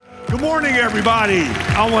Good morning, everybody.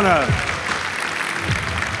 I want to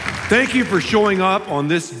thank you for showing up on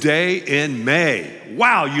this day in May.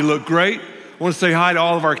 Wow, you look great. I want to say hi to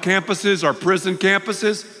all of our campuses, our prison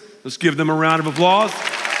campuses. Let's give them a round of applause.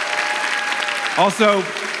 Also,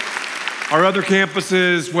 our other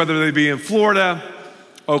campuses, whether they be in Florida,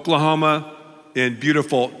 Oklahoma, in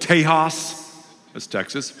beautiful Tejas, that's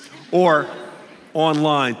Texas, or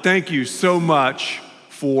online. Thank you so much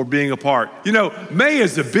for being a part. You know, May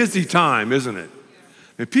is a busy time, isn't it?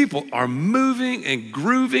 And people are moving and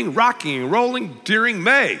grooving, rocking and rolling during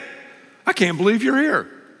May. I can't believe you're here.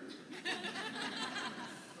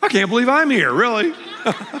 I can't believe I'm here, really.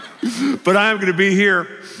 But I'm going to be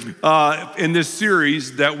here in this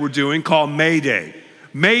series that we're doing called Mayday.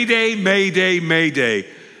 Mayday, Mayday, Mayday.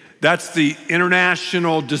 That's the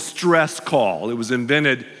international distress call. It was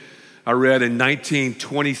invented, I read, in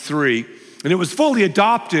 1923. And it was fully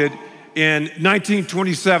adopted in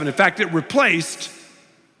 1927. In fact, it replaced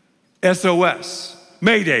SOS.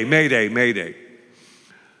 Mayday, Mayday, Mayday.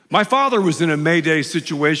 My father was in a Mayday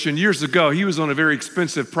situation years ago. He was on a very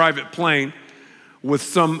expensive private plane with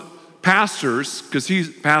some pastors, because he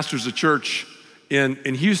pastors a church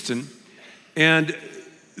in Houston. And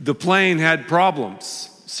the plane had problems,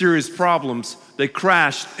 serious problems. They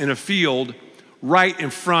crashed in a field right in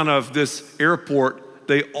front of this airport.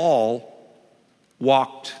 They all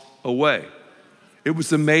walked away. It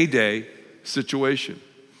was a Mayday situation.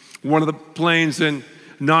 One of the planes in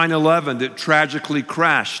 9/11 that tragically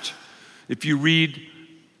crashed. If you read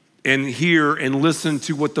and hear and listen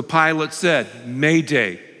to what the pilot said,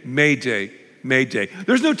 Mayday, Mayday, Mayday.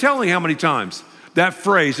 There's no telling how many times that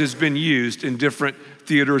phrase has been used in different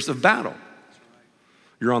theaters of battle.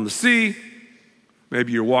 You're on the sea,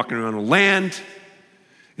 maybe you're walking around on land,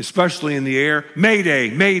 especially in the air. Mayday,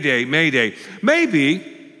 Mayday, Mayday. Maybe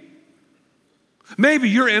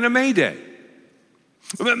you're in a Mayday.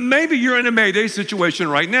 Maybe you're in a Mayday situation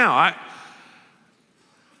right now.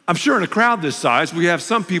 I'm sure in a crowd this size, we have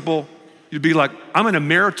some people, you'd be like, I'm in a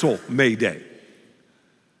marital Mayday.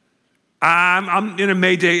 I'm in a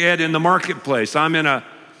Mayday, Ed, in the marketplace. I'm in a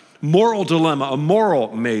moral dilemma, a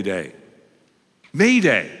moral Mayday.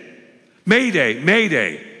 Mayday, Mayday,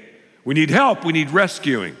 Mayday. We need help, we need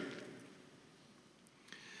rescuing.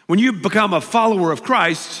 When you become a follower of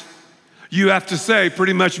Christ, you have to say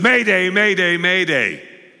pretty much, Mayday, Mayday, Mayday.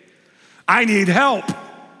 I need help.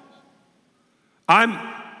 I'm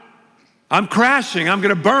crashing, I'm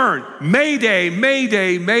gonna burn. Mayday,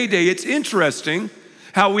 Mayday, Mayday. It's interesting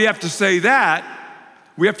how we have to say that.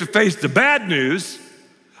 We have to face the bad news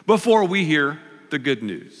before we hear the good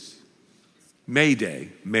news. Mayday,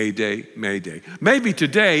 Mayday, Mayday. Maybe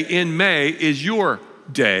today in May is your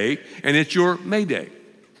day and it's your Mayday.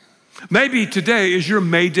 Maybe today is your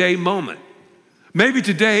Mayday moment. Maybe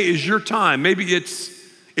today is your time. Maybe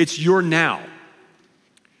it's your now.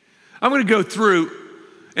 I'm going to go through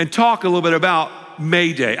and talk a little bit about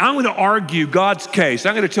Mayday. I'm going to argue God's case.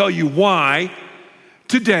 I'm going to tell you why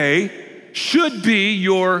today should be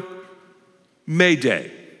your Mayday.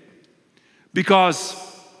 Because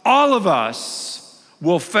all of us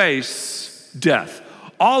will face death.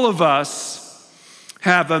 All of us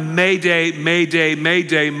have a Mayday, Mayday,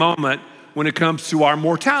 Mayday moment when it comes to our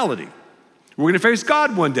mortality. We're going to face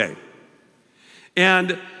God one day.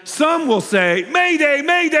 And some will say, Mayday,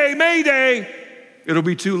 Mayday, Mayday. It'll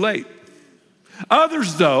be too late.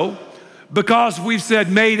 Others, though, because we've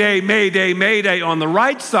said Mayday, Mayday, Mayday on the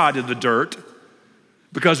right side of the dirt,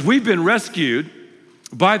 because we've been rescued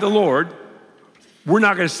by the Lord, we're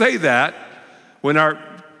not going to say that when our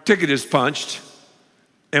ticket is punched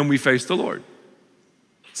and we face the Lord.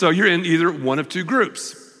 So you're in either one of two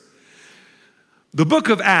groups. The book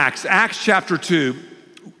of Acts chapter 2,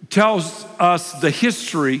 tells us the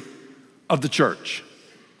history of the church.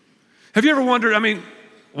 Have you ever wondered,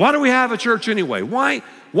 why do we have a church anyway?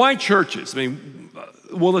 Why churches?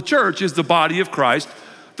 Well, the church is the body of Christ.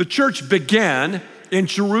 The church began in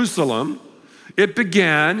Jerusalem. It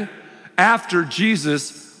began after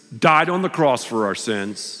Jesus died on the cross for our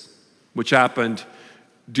sins, which happened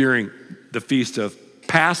during the feast of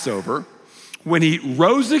Passover, when he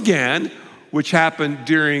rose again, which happened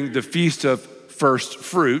during the feast of first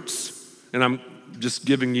fruits. And I'm just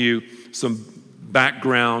giving you some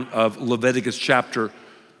background of Leviticus chapter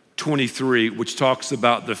 23, which talks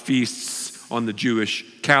about the feasts on the Jewish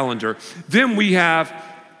calendar. Then we have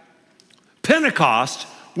Pentecost,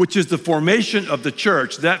 which is the formation of the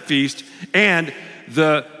church, that feast, and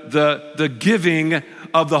the giving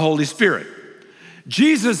of the Holy Spirit.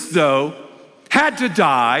 Jesus, though, had to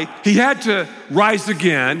die, he had to rise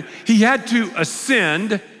again, he had to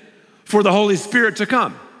ascend for the Holy Spirit to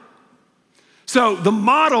come. So the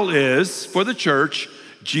model is for the church,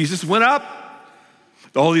 Jesus went up,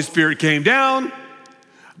 the Holy Spirit came down,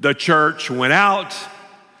 the church went out,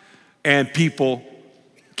 and people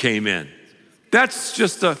came in. That's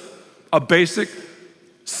just a basic,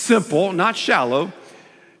 simple, not shallow,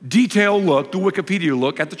 detailed look, the Wikipedia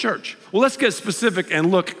look at the church. Well, let's get specific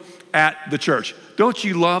and look at the church. Don't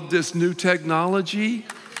you love this new technology?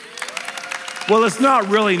 Well, it's not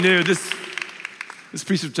really new. This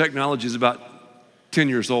piece of technology is about 10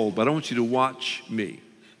 years old, but I want you to watch me,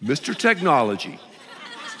 Mr. Technology,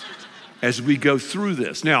 as we go through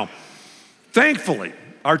this. Now, thankfully,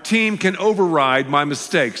 our team can override my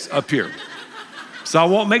mistakes up here. So I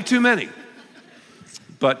won't make too many.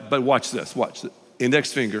 But watch this, watch this.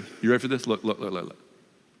 Index finger, you ready for this? Look.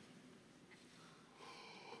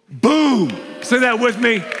 Boom! Say that with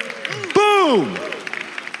me. Boom!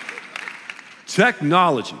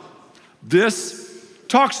 Technology. This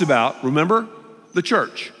talks about, remember, the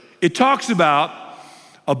church. It talks about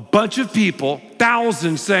a bunch of people,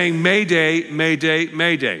 thousands saying, Mayday, Mayday,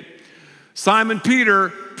 Mayday. Simon Peter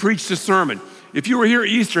preached a sermon. If you were here at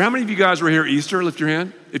Easter, how many of you guys were here at Easter? Lift your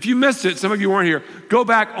hand. If you missed it, some of you weren't here, go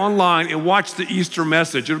back online and watch the Easter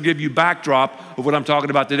message. It'll give you backdrop of what I'm talking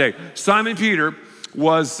about today. Simon Peter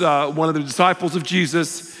was one of the disciples of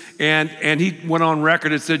Jesus, and he went on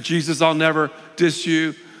record and said, Jesus, I'll never diss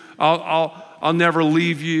you. I'll never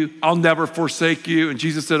leave you. I'll never forsake you. And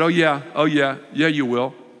Jesus said, oh yeah, you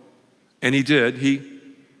will. And he did.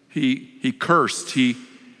 He cursed.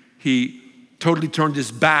 He totally turned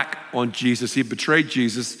his back on Jesus. He betrayed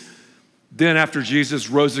Jesus. Then after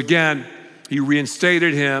Jesus rose again, he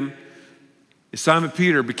reinstated him. Simon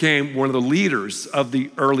Peter became one of the leaders of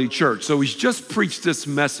the early church. So he's just preached this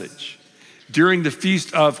message during the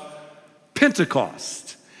feast of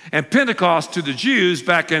Pentecost. And Pentecost to the Jews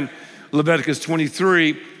back in Leviticus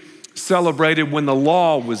 23 celebrated when the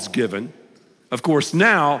law was given. Of course,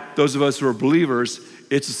 now, those of us who are believers,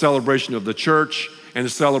 it's a celebration of the church and a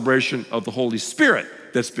celebration of the Holy Spirit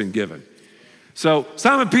that's been given. So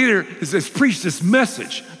Simon Peter has preached this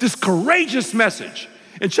message, this courageous message.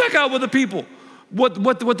 And check out what the people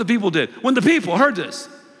did. When the people heard this,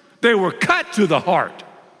 they were cut to the heart.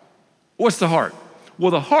 What's the heart?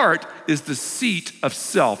 Well, the heart is the seat of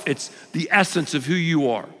self. It's the essence of who you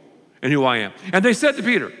are and who I am. And they said to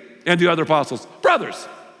Peter and the other apostles, brothers,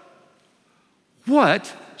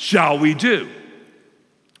 what shall we do?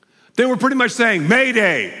 They were pretty much saying,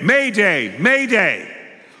 Mayday, Mayday, Mayday.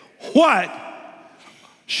 What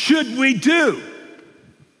should we do?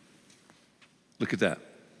 Look at that.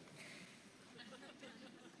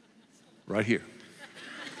 Right here.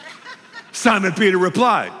 Simon Peter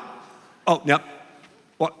replied, oh, now,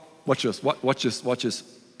 watch this.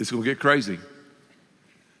 It's going to get crazy.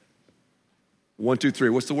 1, 2, 3.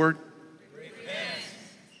 What's the word? Repent.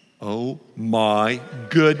 Oh my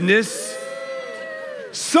goodness.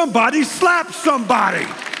 Somebody slap somebody.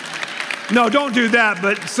 No, don't do that,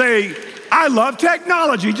 but say, I love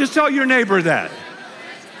technology. Just tell your neighbor that.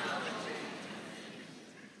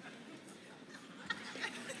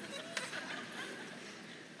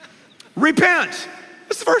 Repent.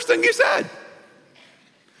 That's the first thing he said.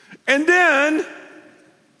 And then,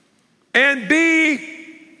 and be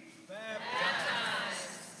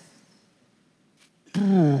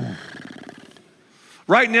baptized.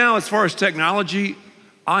 Right now, as far as technology,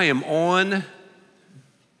 I am on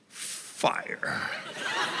fire.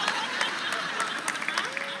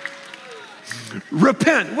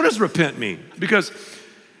 Repent. What does repent mean? Because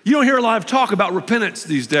you don't hear a lot of talk about repentance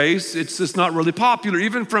these days. It's just not really popular,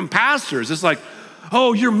 even from pastors. It's like,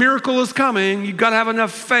 oh, your miracle is coming. You've got to have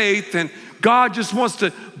enough faith, and God just wants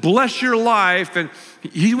to bless your life, and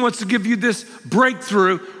He wants to give you this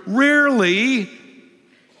breakthrough. Rarely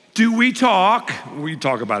do we talk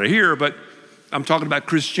about it here, but I'm talking about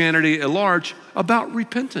Christianity at large, about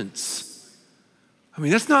repentance. I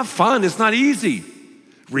mean, that's not fun. It's not easy.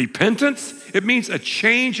 Repentance, it means a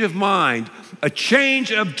change of mind, a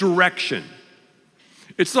change of direction.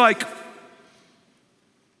 It's like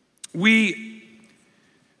we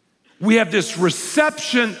have this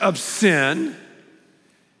reception of sin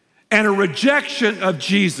and a rejection of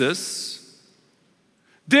Jesus.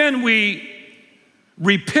 Then we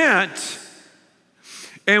repent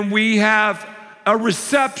and we have a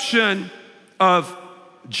reception of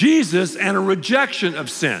Jesus and a rejection of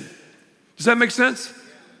sin. Does that make sense?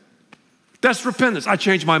 That's repentance. I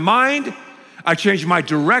change my mind. I change my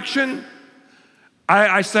direction.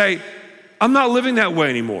 I say, I'm not living that way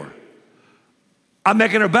anymore. I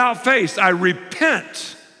make an about face. I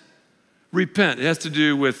repent. Repent. It has to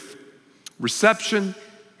do with reception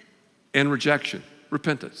and rejection.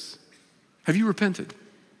 Repentance. Have you repented?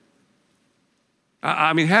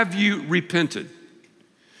 I mean, have you repented?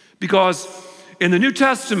 Because in the New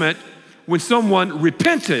Testament, when someone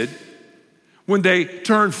repented, when they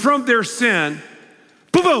turned from their sin,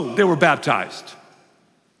 boom, boom, they were baptized.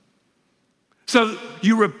 So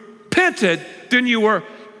you repented, then you were,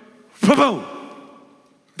 boom, boom,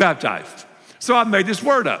 baptized. So I made this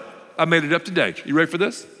word up. I made it up today. You ready for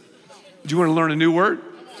this? Do you want to learn a new word?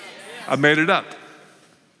 I made it up.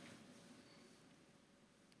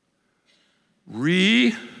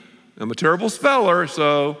 I'm a terrible speller,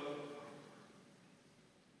 so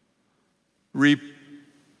repent.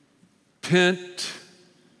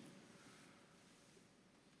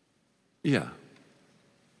 Yeah.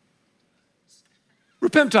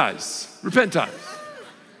 Repentize.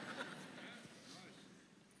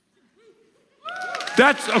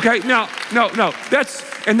 That's okay. No.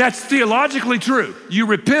 That's theologically true. You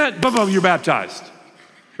repent, boom, boom, you're baptized.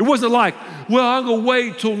 It wasn't like, well, I'm gonna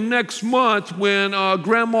wait till next month when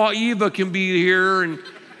Grandma Eva can be here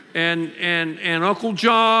and Uncle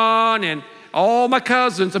John and all my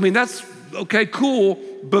cousins. I mean, that's okay, cool.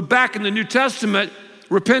 But back in the New Testament,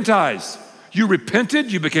 repentize. You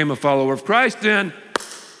repented, you became a follower of Christ, then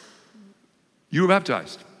you were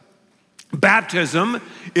baptized. Baptism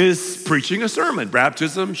is preaching a sermon.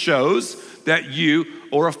 Baptism shows that you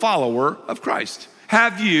are a follower of Christ.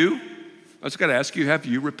 I just got to ask you, have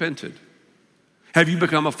you repented? Have you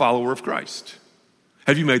become a follower of Christ?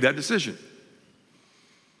 Have you made that decision?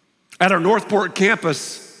 At our Northport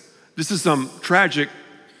campus, this is some tragic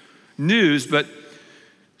news, but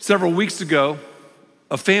several weeks ago,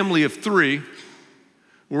 a family of 3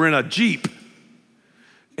 were in a Jeep,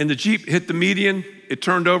 and the Jeep hit the median. It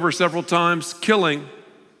turned over several times, killing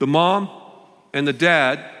the mom and the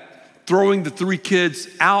dad, throwing the 3 kids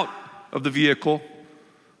out of the vehicle.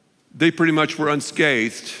 They pretty much were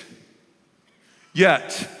unscathed.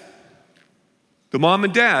 Yet, the mom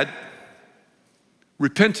and dad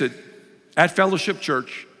repented at Fellowship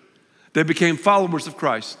Church. They became followers of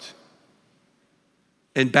Christ.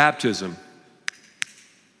 And baptism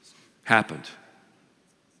happened.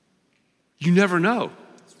 You never know.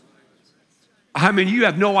 I mean, you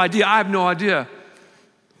have no idea. I have no idea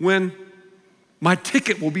when my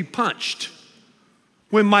ticket will be punched,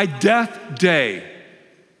 when my death day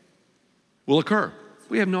will occur.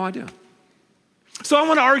 We have no idea. So I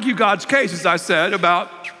want to argue God's case, as I said, about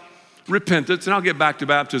repentance, and I'll get back to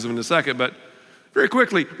baptism in a second, but very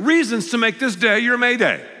quickly, reasons to make this day your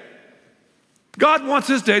Mayday. God wants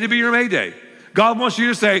this day to be your Mayday. God wants you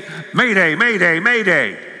to say, Mayday, Mayday,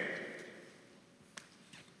 Mayday.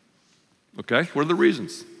 Okay, what are the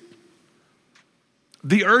reasons?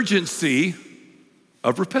 The urgency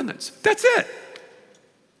of repentance. That's it.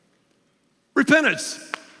 Repentance.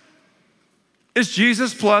 It's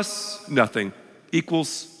Jesus plus nothing equals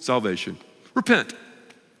salvation. Repent.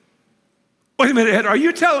 Wait a minute, Ed, are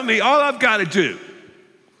you telling me all I've got to do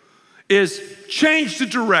is change the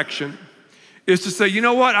direction, is to say, you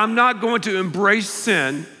know what, I'm not going to embrace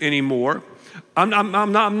sin anymore. I'm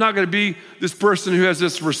not going to be this person who has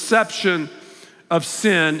this reception of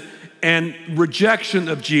sin and rejection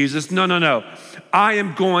of Jesus. No. I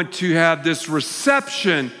am going to have this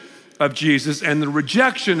reception of Jesus and the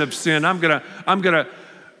rejection of sin. I'm gonna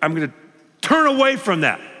turn away from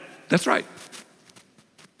that. That's right.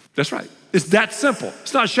 It's that simple.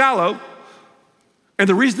 It's not shallow. And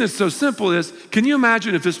the reason it's so simple is, can you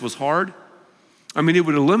imagine if this was hard? I mean, it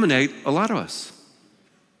would eliminate a lot of us.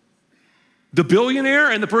 The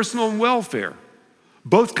billionaire and the person on welfare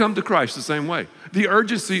both come to Christ the same way. The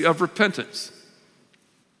urgency of repentance.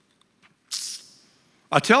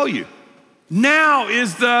 I tell you, now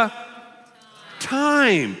is the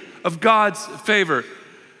time of God's favor.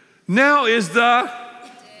 Now is the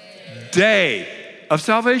day of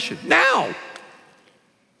salvation. Now.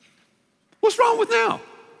 What's wrong with now?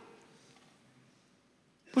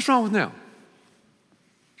 What's wrong with now?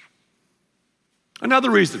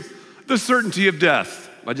 Another reason, the certainty of death.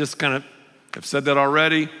 I just kind of have said that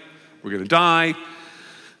already. We're going to die.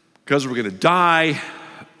 Because we're going to die,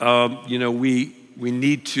 we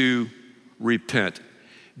need to repent.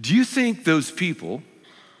 Do you think those people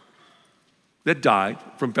that died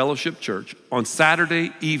from Fellowship Church on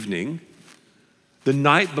Saturday evening, the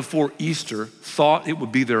night before Easter, thought it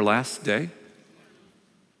would be their last day?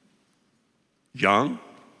 Young,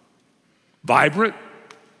 vibrant,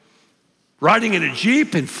 riding in a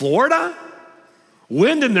Jeep in Florida,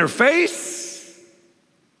 wind in their face,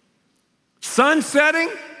 sun setting.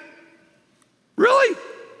 Really?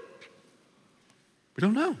 We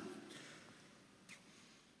don't know.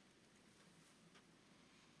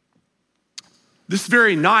 This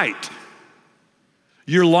very night,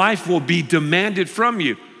 Your life will be demanded from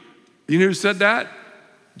you. You know who said that?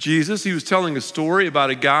 Jesus. He was telling a story about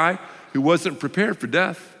a guy who wasn't prepared for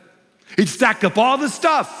death. He'd stacked up all this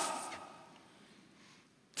stuff,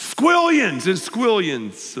 squillions and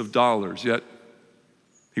squillions of dollars, yet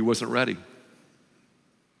he wasn't ready.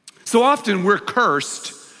 So often we're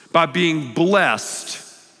cursed by being blessed,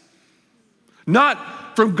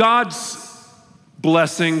 not from God's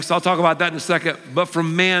blessings, I'll talk about that in a second, but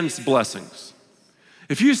from man's blessings.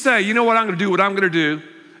 If you say, you know what I'm gonna do,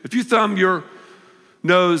 if you thumb your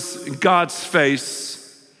nose in God's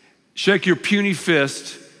face, shake your puny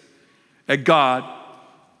fist at God,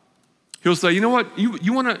 he'll say, you know what,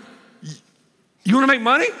 you wanna make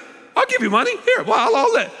money? I'll give you money. Here, well,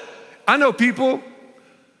 I'll let. I know people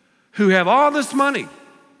who have all this money.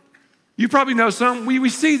 You probably know some, we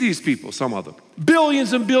see these people, some of them.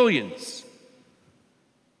 Billions and billions.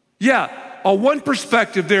 Yeah, on one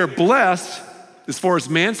perspective, they're blessed. As far as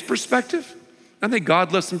man's perspective, I think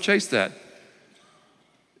God lets them chase that.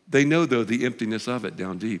 They know, though, the emptiness of it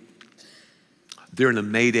down deep. They're in a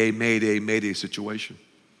mayday situation.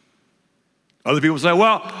 Other people say,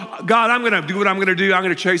 well, God, I'm gonna do what I'm gonna do. I'm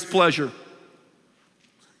gonna chase pleasure.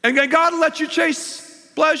 And God will let you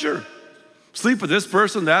chase pleasure. Sleep with this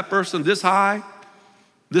person, that person, this high,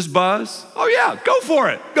 this buzz. Oh yeah, go for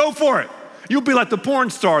it, go for it. You'll be like the porn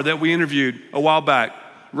star that we interviewed a while back,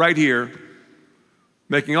 right here,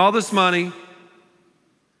 making all this money,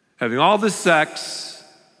 having all this sex,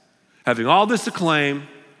 having all this acclaim,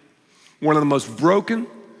 one of the most broken,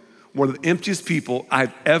 one of the emptiest people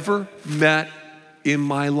I've ever met in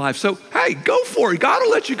my life. So, hey, go for it. God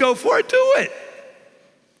will let you go for it, do it.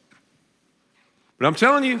 But I'm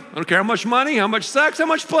telling you, I don't care how much money, how much sex, how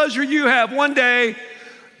much pleasure you have, one day,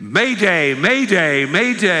 mayday, mayday,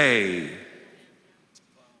 mayday.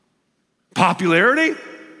 Popularity,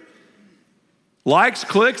 likes,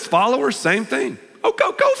 clicks, followers, same thing. Oh,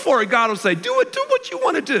 go for it. God will say, do it, do what you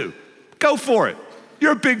want to do. Go for it.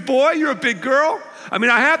 You're a big boy, you're a big girl. I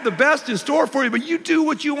mean, I have the best in store for you, but you do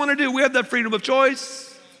what you want to do. We have that freedom of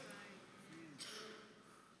choice.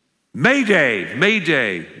 Mayday,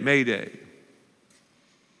 mayday, mayday.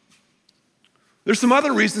 There's some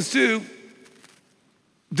other reasons too.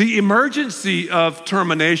 The emergency of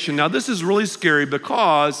termination. Now, this is really scary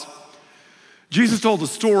because Jesus told a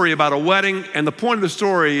story about a wedding, and the point of the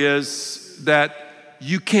story is that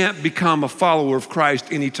you can't become a follower of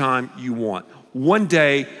Christ anytime you want. One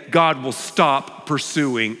day, God will stop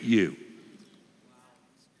pursuing you.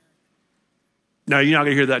 Now, you're not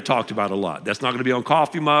gonna hear that talked about a lot. That's not gonna be on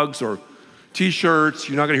coffee mugs or t-shirts.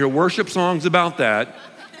 You're not gonna hear worship songs about that.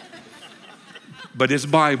 But it's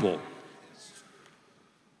Bible.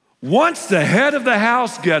 Once the head of the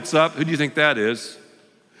house gets up, who do you think that is?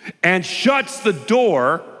 And shuts the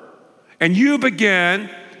door, and you begin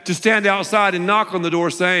to stand outside and knock on the door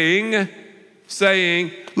saying,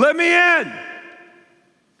 let me in.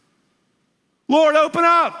 Lord, open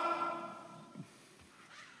up.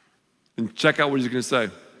 And check out what he's gonna say.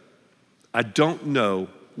 I don't know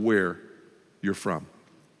where you're from.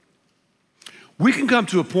 We can come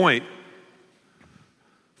to a point,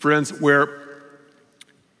 friends, where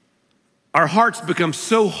our hearts become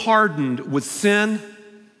so hardened with sin,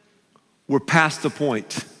 we're past the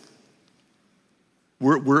point.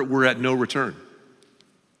 We're at no return.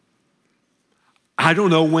 I don't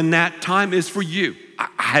know when that time is for you. I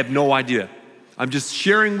have no idea. I'm just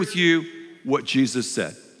sharing with you what Jesus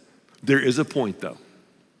said. There is a point, though.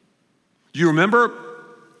 You remember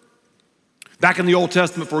back in the Old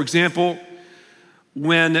Testament, for example,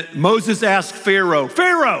 when Moses asked Pharaoh,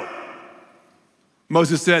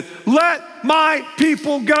 Moses said, let my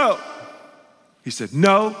people go. He said,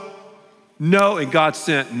 no, and God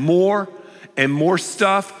sent more and more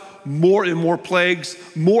stuff, more and more plagues,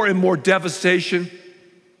 more and more devastation.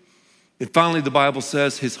 And finally, the Bible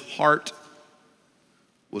says his heart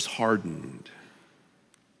was hardened.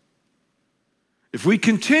 If we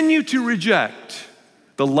continue to reject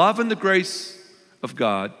the love and the grace of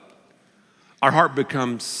God, our heart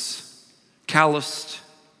becomes calloused,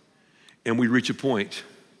 and we reach a point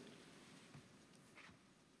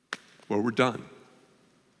where we're done.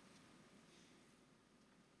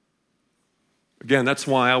 Again, that's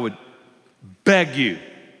why I would beg you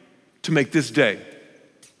to make this day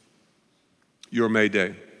your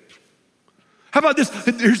Mayday. How about this?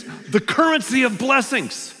 There's the currency of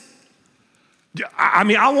blessings. I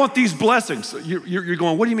mean, I want these blessings. You're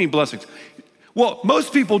going, what do you mean blessings? Well,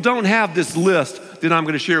 most people don't have this list that I'm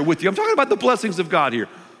going to share with you. I'm talking about the blessings of God here.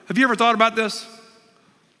 Have you ever thought about this?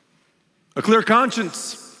 A clear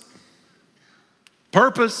conscience,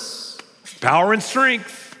 purpose, power and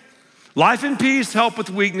strength, Life and peace, help with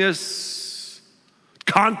weakness,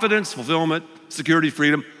 confidence, fulfillment, security,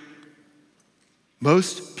 freedom.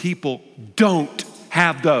 Most people don't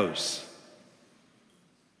have those.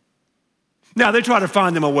 Now, they try to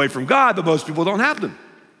find them away from God, but most people don't have them.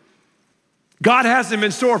 God has them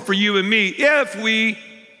in store for you and me if we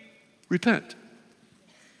repent.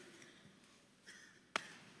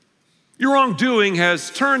 Your wrongdoing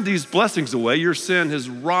has turned these blessings away. Your sin has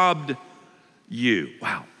robbed you.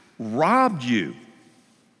 Wow, robbed you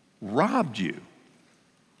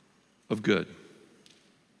of good.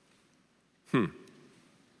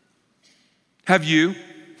 Have you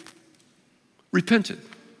repented?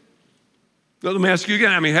 Let me ask you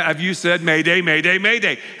again. Have you said, Mayday, Mayday,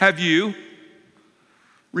 Mayday? Have you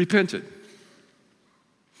repented?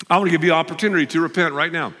 I want to give you an opportunity to repent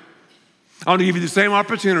right now. I want to give you the same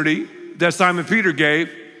opportunity that Simon Peter gave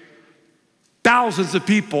thousands of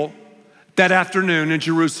people that afternoon in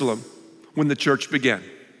Jerusalem when the church began.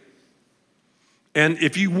 And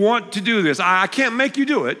if you want to do this, I can't make you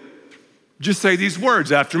do it. Just say these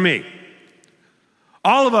words after me.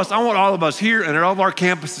 I want all of us here and at all of our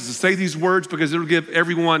campuses to say these words because it'll give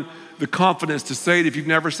everyone the confidence to say it if you've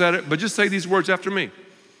never said it. But just say these words after me.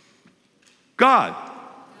 God,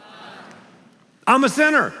 I'm a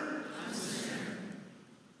sinner.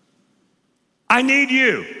 I need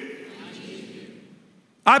you.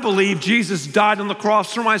 I believe Jesus died on the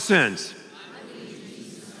cross for my sins.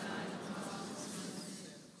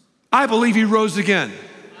 I believe he rose again.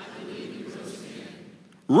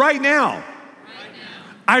 Right now,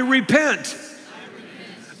 I repent.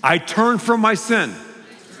 I turn from my sin.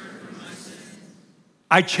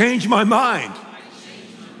 I change my mind,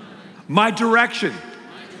 my direction.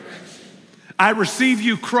 I receive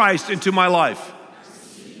you, Christ, into my life.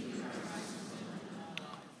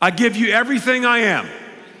 I give you everything I am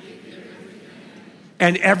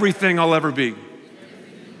and everything I'll ever be.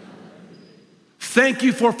 Thank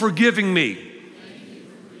you for forgiving me,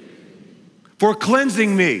 for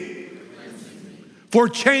cleansing me, for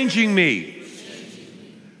changing me,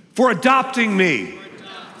 for adopting me,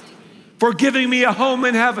 for giving me a home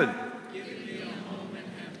in heaven,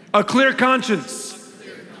 a clear conscience,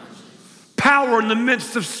 power in the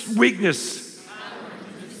midst of weakness,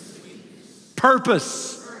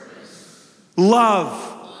 purpose,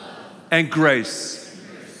 love, and grace.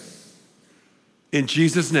 In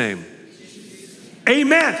Jesus' name,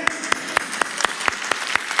 amen.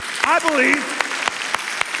 I believe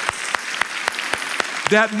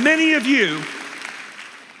that many of you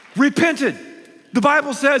repented. The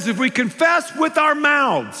Bible says if we confess with our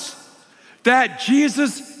mouths that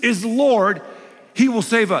Jesus is Lord, he will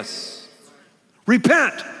save us.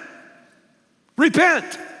 Repent.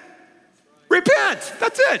 Repent. Repent.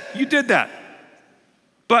 That's it. You did that.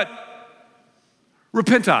 But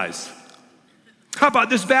repentize. How about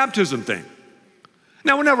this baptism thing?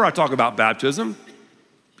 Now, whenever I talk about baptism,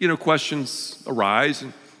 questions arise.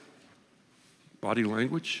 And body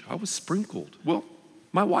language, I was sprinkled. Well,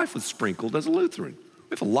 my wife was sprinkled as a Lutheran.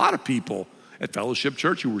 We have a lot of people at Fellowship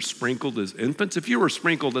Church who were sprinkled as infants. If you were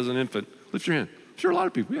sprinkled as an infant, lift your hand. Sure, a lot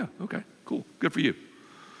of people. Yeah, okay, cool, good for you.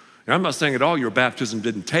 And I'm not saying at all your baptism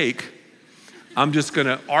didn't take. I'm just going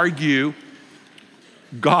to argue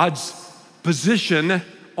God's position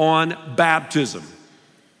on baptism.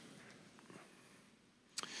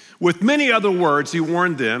 With many other words, he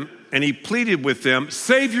warned them and he pleaded with them,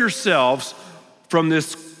 save yourselves from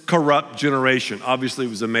this corrupt generation. Obviously, it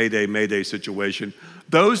was a Mayday situation.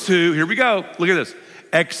 Those who, here we go, look at this,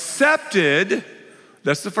 accepted,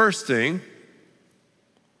 that's the first thing.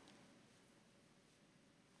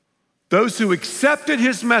 Those who accepted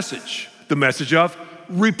his message, the message of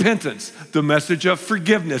repentance, the message of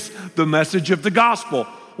forgiveness, the message of the gospel,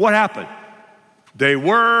 what happened? They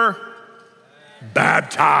were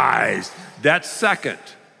baptized. That's second.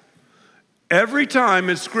 Every time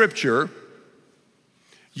in Scripture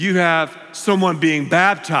you have someone being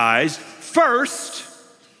baptized, first,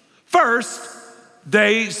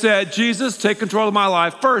 they said, Jesus, take control of my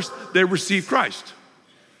life. First, they received Christ.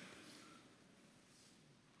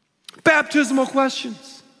 Baptismal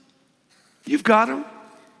questions. You've got them.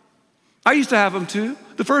 I used to have them too.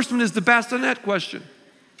 The first one is the bassinet question.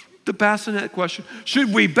 The bassinet question.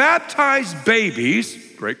 Should we baptize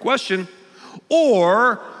babies? Great question.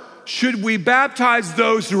 Or should we baptize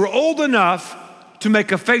those who are old enough to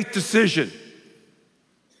make a faith decision?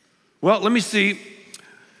 Well, let me see.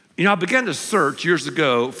 I began to search years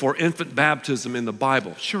ago for infant baptism in the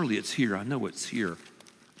Bible. Surely it's here. I know it's here.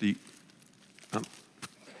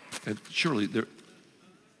 And surely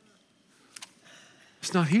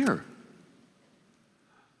it's not here.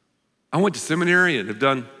 I went to seminary and have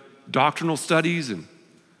done doctrinal studies and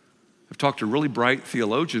I've talked to really bright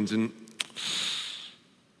theologians, and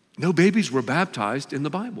no babies were baptized in the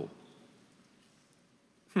Bible.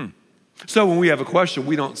 So when we have a question,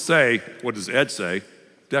 we don't say, what does Ed say?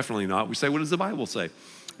 Definitely not. We say, what does the Bible say?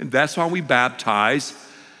 And that's why we baptize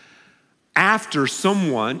after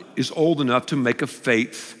someone is old enough to make a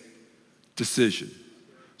faith decision.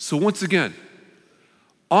 So once again,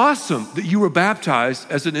 awesome that you were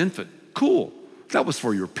baptized as an infant. Cool. That was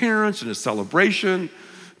for your parents and a celebration,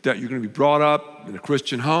 that you're going to be brought up in a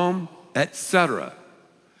Christian home, etc.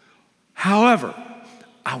 However,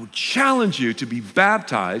 I would challenge you to be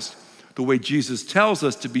baptized the way Jesus tells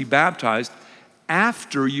us to be baptized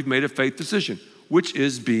after you've made a faith decision, which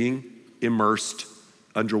is being immersed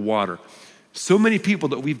underwater. So many people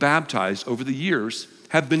that we've baptized over the years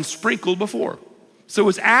have been sprinkled before. So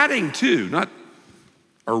it's adding to, not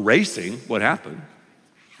erasing what happened.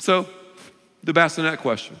 So the bassinet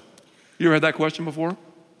question. You ever had that question before?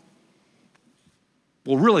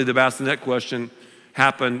 Well, really, the bassinet question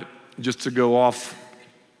happened, just to go off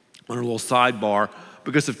on a little sidebar,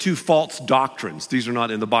 because of two false doctrines. These are not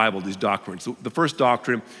in the Bible, these doctrines. The first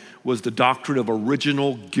doctrine was the doctrine of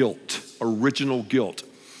original guilt. Original guilt.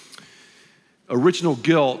 Original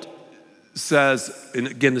guilt says, and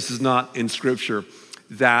again, this is not in Scripture,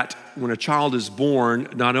 that when a child is born,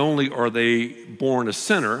 not only are they born a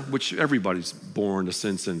sinner, which everybody's born a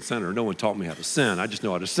sin, sinner. No one taught me how to sin. I just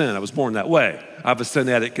know how to sin. I was born that way. I have a sin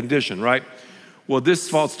addict condition, right? Well, this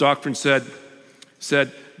false doctrine said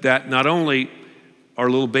that not only are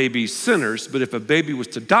little babies sinners, but if a baby was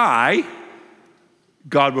to die,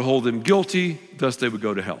 God would hold them guilty, thus they would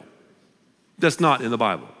go to hell. That's not in the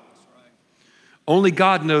Bible. Only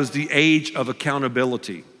God knows the age of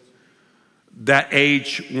accountability. That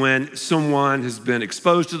age when someone has been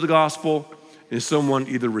exposed to the gospel and someone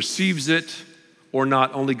either receives it or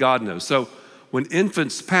not, only God knows. So when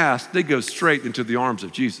infants pass, they go straight into the arms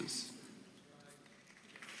of Jesus.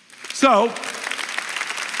 So,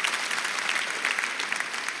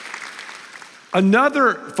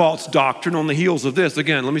 another false doctrine on the heels of this,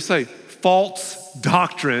 again, let me say, false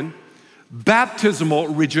doctrine, baptismal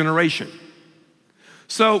regeneration.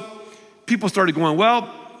 So people started going,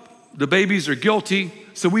 well, the babies are guilty,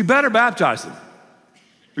 so we better baptize them.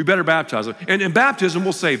 We better baptize them. And baptism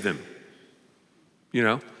will save them, you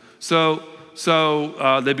know. So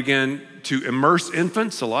they began to immerse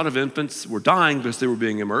infants. A lot of infants were dying because they were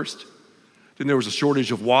being immersed. Then there was a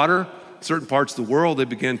shortage of water. Certain parts of the world, they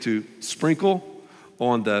began to sprinkle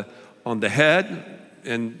on the head.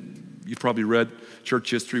 And you've probably read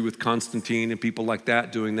church history with Constantine and people like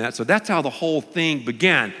that doing that. So that's how the whole thing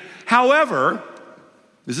began. However,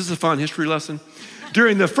 is this a fun history lesson?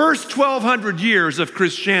 During the first 1,200 years of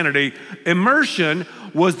Christianity, immersion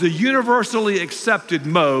was the universally accepted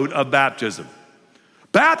mode of baptism.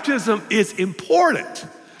 Baptism is important.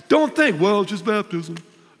 Don't think, well, it's just baptism.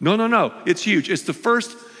 No. It's huge. It's the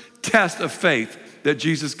first test of faith that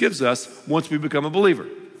Jesus gives us once we become a believer.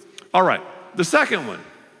 All right, the second one.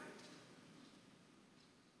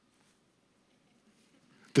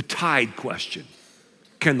 The tide question.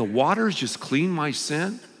 Can the waters just clean my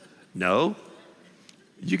sin? No.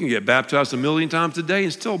 You can get baptized 1,000,000 times a day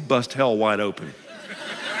and still bust hell wide open.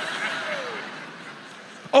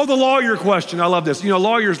 Oh, the lawyer question. I love this. You know,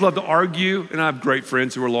 lawyers love to argue, and I have great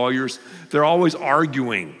friends who are lawyers. They're always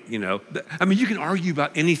arguing, you know. I mean, you can argue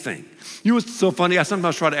about anything. You know what's so funny? I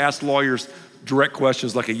sometimes try to ask lawyers direct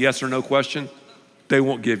questions like a yes or no question. They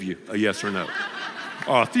won't give you a yes or no.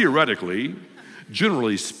 Theoretically,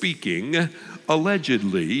 generally speaking,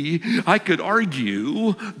 allegedly, I could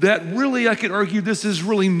argue this is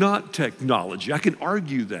really not technology. I can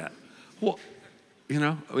argue that. Well, you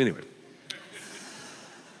know, anyway.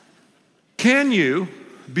 Can you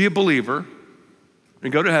be a believer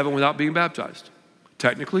and go to heaven without being baptized?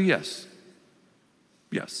 Technically, yes.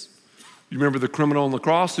 Yes. You remember the criminal on the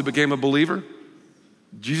cross who became a believer?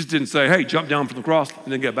 Jesus didn't say, hey, jump down from the cross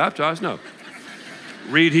and then get baptized. No.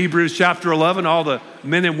 Read Hebrews chapter 11, all the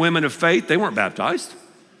men and women of faith, they weren't baptized.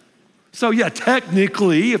 So yeah,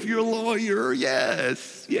 technically, if you're a lawyer,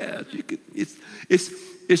 yes, you could.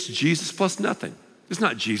 It's Jesus plus nothing. It's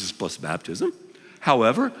not Jesus plus baptism.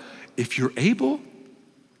 However, if you're able,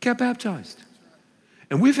 get baptized.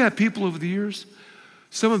 And we've had people over the years,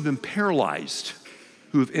 some have been paralyzed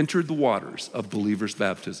who have entered the waters of believers'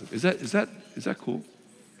 baptism. Is that cool?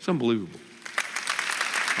 It's unbelievable.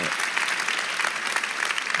 All right.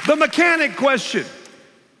 The mechanic question.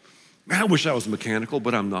 Man, I wish I was mechanical,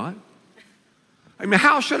 but I'm not. I mean,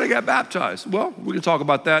 how should I get baptized? Well, we can talk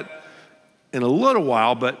about that in a little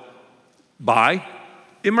while, but by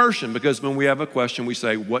immersion, because when we have a question, we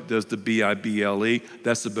say, what does the Bible,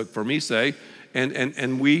 that's the book for me, say?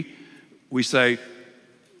 And we say,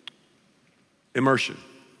 immersion.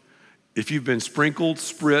 If you've been sprinkled,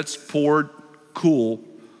 spritzed, poured, cool,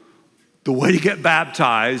 the way to get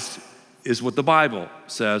baptized is what the Bible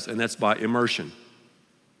says, and that's by immersion.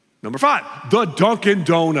 Number 5, the Dunkin'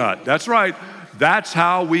 Donut. That's right. That's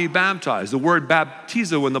how we baptize. The word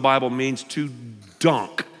baptizo in the Bible means to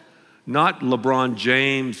dunk. Not LeBron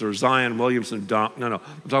James or Zion Williamson dunk. No. I'm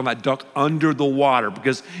talking about dunk under the water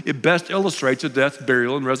because it best illustrates the death,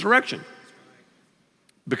 burial, and resurrection.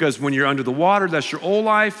 Because when you're under the water, that's your old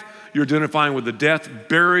life. You're identifying with the death,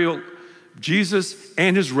 burial, Jesus,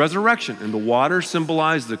 and his resurrection. And the water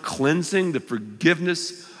symbolizes the cleansing, the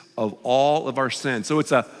forgiveness of all of our sins. So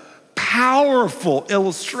it's a powerful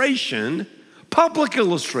illustration, public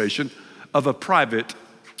illustration of a private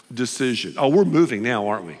decision. Oh, we're moving now,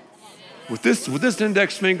 aren't we? With this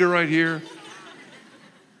index finger right here.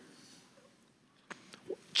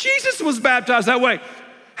 Jesus was baptized that way.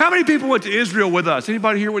 How many people went to Israel with us?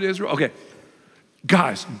 Anybody here went to Israel? Okay.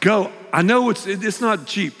 Guys, go. I know it's not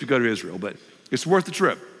cheap to go to Israel, but it's worth the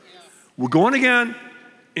trip. We're going again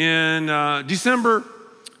in December.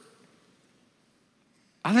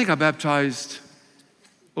 I think I baptized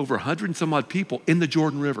over 100 and some odd people in the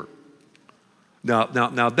Jordan River. Now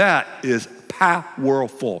that is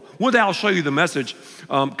powerful. One day I'll show you the message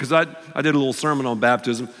because I did a little sermon on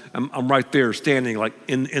baptism. I'm right there standing like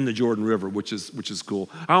in the Jordan River, which is cool.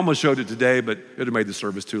 I almost showed it today, but it would have made the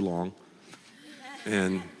service too long.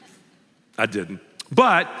 And I didn't.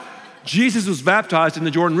 But Jesus was baptized in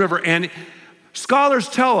the Jordan River, and scholars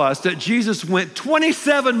tell us that Jesus went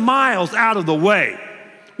 27 miles out of the way,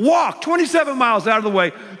 walked 27 miles out of the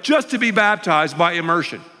way just to be baptized by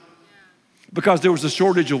immersion because there was a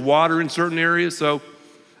shortage of water in certain areas. So,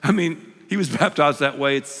 I mean, he was baptized that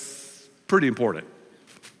way. It's pretty important.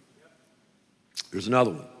 There's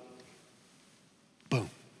another one. Boom.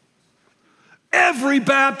 Every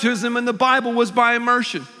baptism in the Bible was by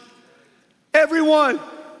immersion. Every one.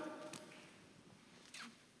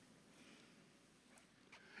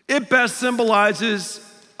 It best symbolizes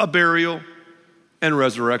a burial and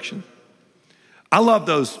resurrection. I love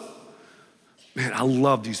those. Man, I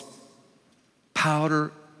love these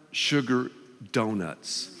powder sugar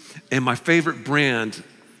donuts. And my favorite brand,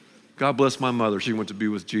 God bless my mother. She went to be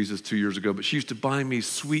with Jesus 2 years ago, but she used to buy me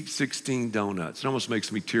Sweet 16 donuts. It almost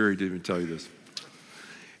makes me teary to even tell you this.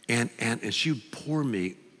 And she would pour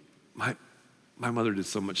me. My mother did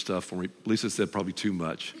so much stuff for me. Lisa said probably too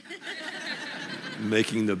much.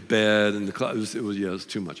 Making the bed and the clothes. It was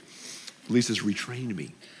too much. Lisa's retrained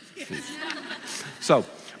me. So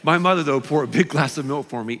my mother, though, poured a big glass of milk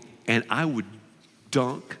for me, and I would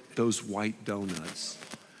dunk those white donuts.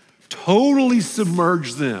 Totally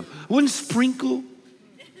submerge them. I wouldn't sprinkle.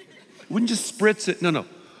 Wouldn't just spritz it. No.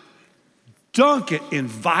 Dunk it in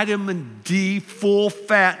vitamin D, full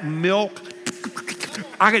fat milk.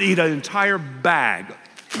 I could eat an entire bag.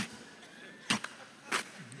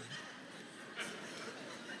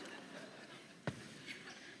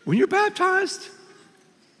 When you're baptized,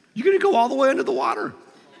 you're going to go all the way under the water.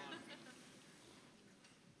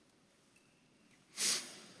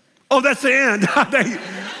 Oh, that's the end.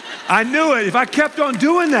 I knew it. If I kept on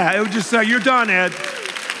doing that, it would just say, you're done, Ed.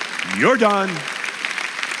 You're done.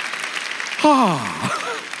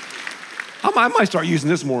 I might start using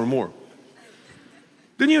this more and more.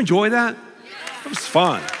 Didn't you enjoy that? It was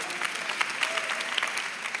fun.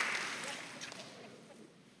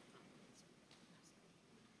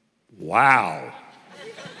 Wow.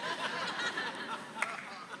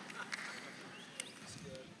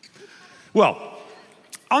 Well,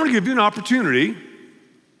 I want to give you an opportunity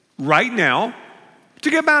right now to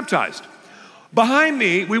get baptized. Behind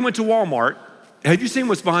me, we went to Walmart. Have you seen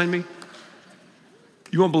what's behind me?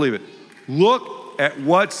 You won't believe it. Look at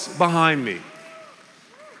what's behind me.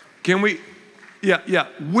 Can we? Yeah.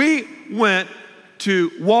 We went to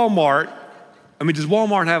Walmart. I mean, does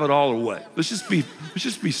Walmart have it all or what? Let's just be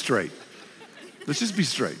straight. Let's just be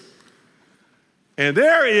straight. And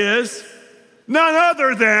there is none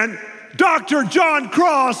other than Dr. John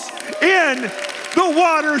Cross in the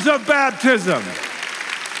waters of baptism.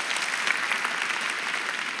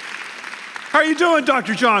 How are you doing,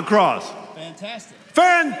 Dr. John Cross?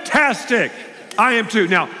 Fantastic. I am too.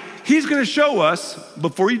 Now, he's going to show us,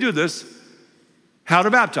 before you do this, how to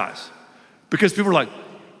baptize. Because people are like,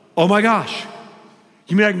 oh my gosh,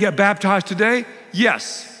 you mean I can get baptized today?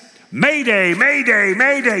 Yes. Mayday, Mayday,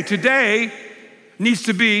 Mayday. Today needs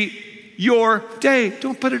to be your day.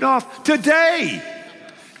 Don't put it off. Today.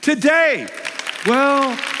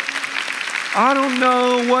 Well, I don't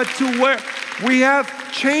know what to wear. We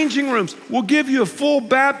have changing rooms. We'll give you a full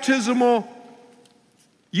baptismal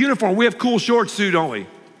uniform. We have cool shorts too, don't we?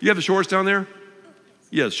 You have the shorts down there?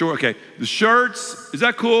 Yeah, sure, okay. The shirts, is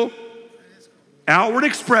that cool? Outward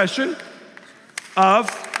expression of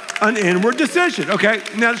an inward decision. Okay,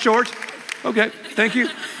 now the shorts. Okay, thank you.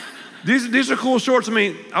 These are cool shorts. I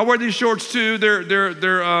mean, I wear these shorts too.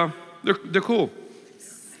 They're cool.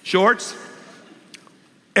 Shorts.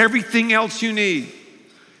 Everything else you need.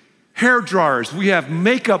 Hair dryers. We have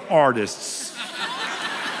makeup artists.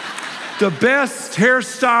 The best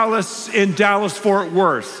hairstylists in Dallas-Fort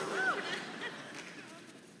Worth.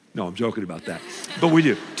 No, I'm joking about that. But we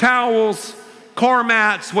do. Towels, car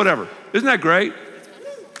mats, whatever. Isn't that great?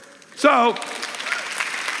 So,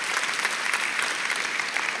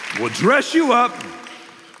 we'll dress you up.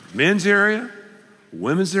 Men's area,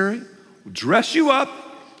 women's area. We'll dress you up.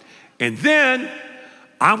 And then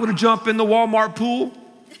I'm going to jump in the Walmart pool.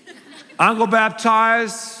 I'm going to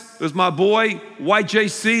baptize. There's my boy,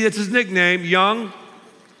 YJC, that's his nickname, Young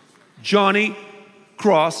Johnny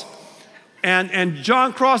Cross. And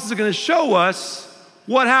John Cross is going to show us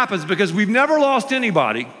what happens because we've never lost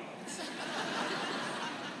anybody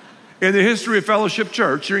in the history of Fellowship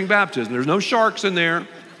Church during baptism. There's no sharks in there,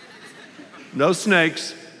 no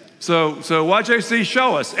snakes. So YJC,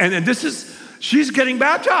 show us. And this is, she's getting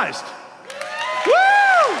baptized. Woo!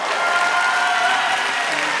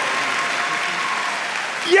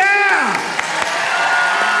 Yeah!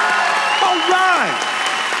 All right.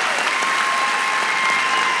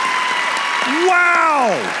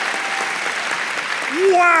 Wow.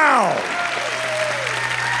 Wow.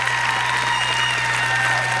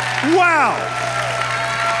 Wow.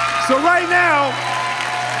 So right now,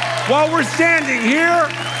 while we're standing here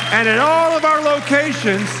and at all of our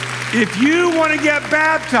locations, if you want to get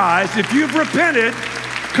baptized, if you've repented,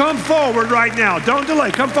 come forward right now. Don't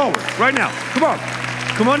delay. Come forward right now. Come on.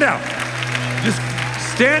 Come on down. Just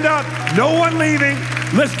stand up. No one leaving.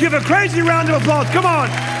 Let's give a crazy round of applause. Come on.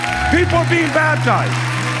 People are being baptized.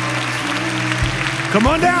 Come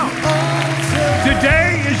on down.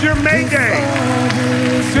 Today is your Mayday.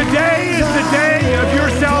 Today is the day of your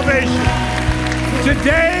salvation.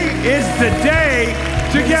 Today is the day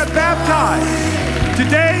to get baptized.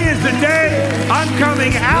 Today is the day I'm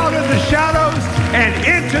coming out of the shadows and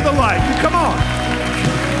into the light. Come on.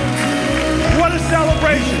 What a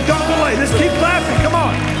celebration. Don't delay. Let's keep laughing. Come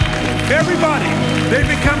on. Everybody. They've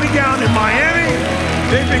been coming down in Miami.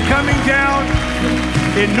 They've been coming down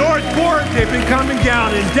in Northport. They've been coming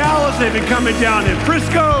down in Dallas. They've been coming down in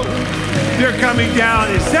Frisco. They're coming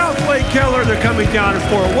down in South Lake Keller. They're coming down in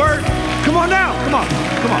Fort Worth. Come on now. Come on.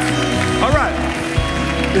 Come on. All right.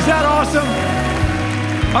 Is that awesome?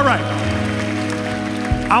 All right.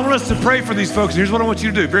 I want us to pray for these folks. Here's what I want you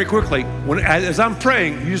to do very quickly. As I'm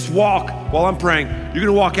praying, you just walk while I'm praying. You're going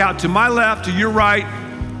to walk out to my left, to your right,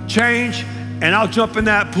 change, and I'll jump in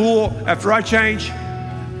that pool after I change,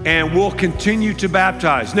 and we'll continue to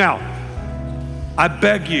baptize. Now, I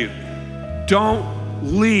beg you, don't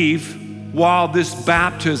leave while this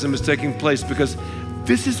baptism is taking place because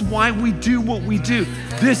this is why we do what we do.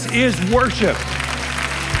 This is worship.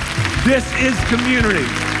 This is community.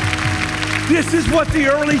 This is what the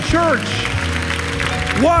early church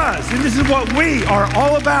was, and this is what we are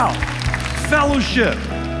all about. Fellowship.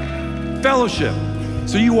 Fellowship.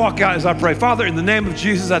 So you walk out as I pray. Father, in the name of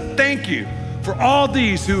Jesus, I thank you for all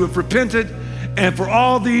these who have repented and for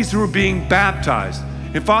all these who are being baptized.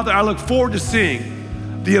 And Father, I look forward to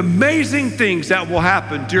seeing the amazing things that will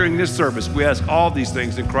happen during this service. We ask all these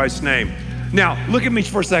things in Christ's name. Now, look at me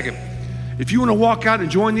for a second. If you want to walk out and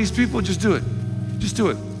join these people, just do it. Just do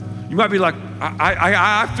it. You might be like,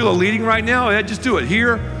 I feel a leading right now. Yeah, just do it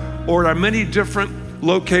here or at our many different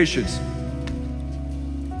locations.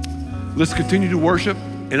 Let's continue to worship,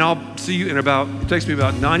 and I'll see you in it takes me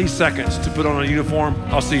about 90 seconds to put on a uniform.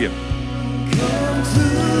 I'll see you. Come to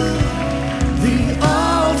the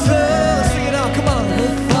altar. Sing it out, come on. The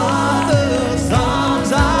Father's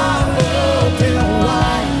arms are open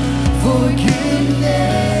wide. Forgiveness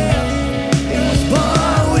is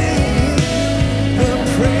bought with the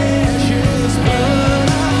precious blood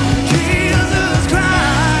of Jesus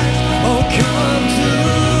Christ. Oh, come to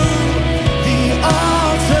the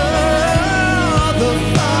altar. The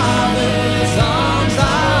Father's arms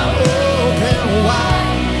are open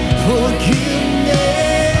wide.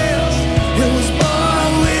 Forgiveness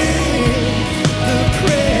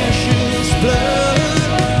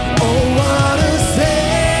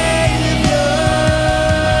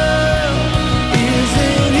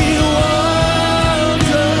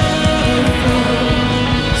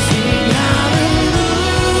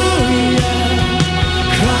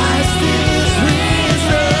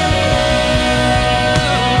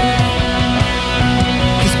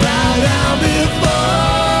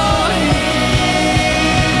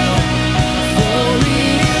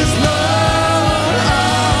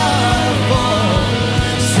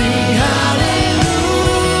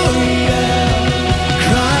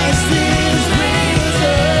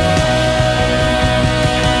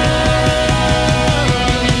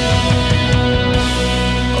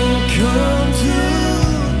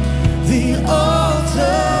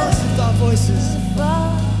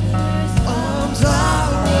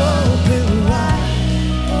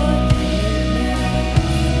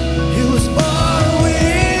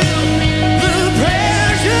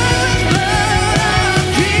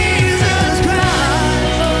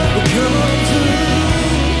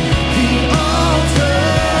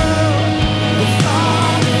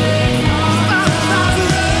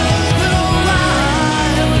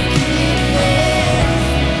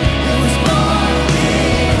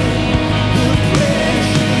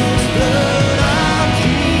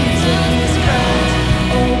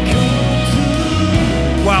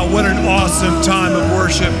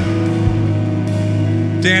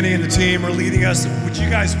Danny and the team are leading us. Would you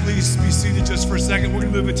guys please be seated just for a second? We're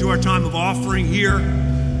going to move into our time of offering here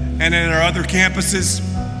and in our other campuses.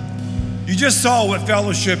 You just saw what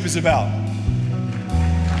fellowship is about.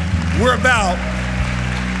 We're about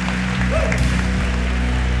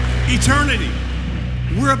eternity.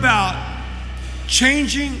 We're about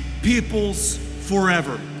changing peoples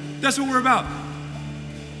forever. That's what we're about.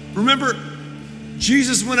 Remember,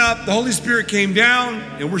 Jesus went up, the Holy Spirit came down,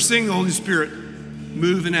 and we're seeing the Holy Spirit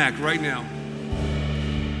move and act right now.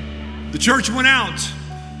 The church went out,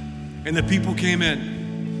 and the people came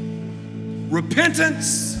in.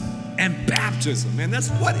 Repentance and baptism, man, that's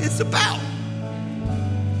what it's about.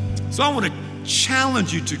 So I want to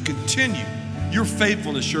challenge you to continue your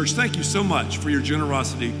faithfulness, church. Thank you so much for your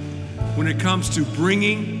generosity when it comes to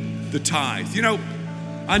bringing the tithe. You know,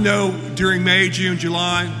 I know during May, June,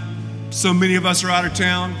 July, so many of us are out of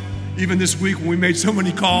town. Even this week when we made so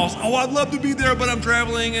many calls, oh, I'd love to be there, but I'm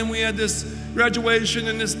traveling, and we had this graduation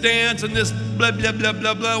and this dance and this blah, blah, blah,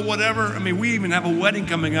 blah, blah, whatever. I mean, we even have a wedding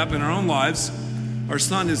coming up in our own lives. Our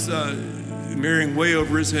son is marrying way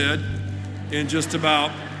over his head in just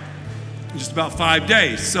about 5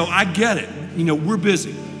 days. So I get it. You know, we're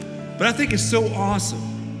busy. But I think it's so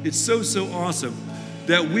awesome. It's so awesome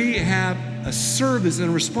that we have a service and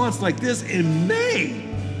a response like this in May.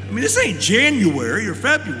 I mean, this ain't January or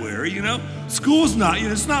February, you know. School's not, you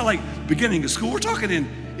know, it's not like beginning of school. We're talking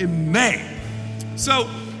in May. So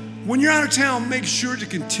when you're out of town, make sure to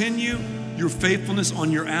continue your faithfulness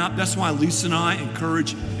on your app. That's why Lisa and I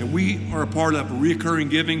encourage, and we are a part of reoccurring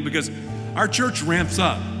giving, because our church ramps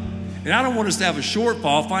up. And I don't want us to have a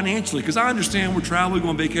shortfall financially, because I understand we're traveling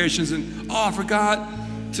on vacations and, I forgot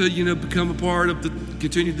to, you know, become a part of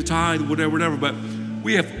continue the tithe, whatever. But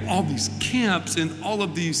we have all these camps and all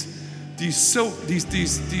of these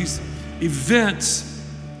events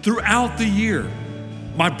throughout the year.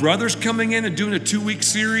 My brother's coming in and doing a 2-week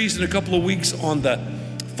series in a couple of weeks on the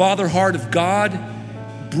Father Heart of God.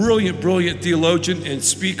 Brilliant theologian and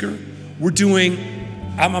speaker. We're doing,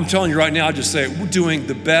 I'm telling you right now, I'll just say it, we're doing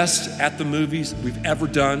the best at the movies we've ever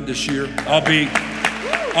done this year. I'll be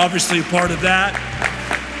obviously a part of that.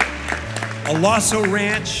 A Lasso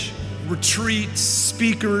Ranch, retreats,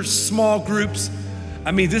 speakers, small groups.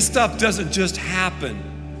 I mean, this stuff doesn't just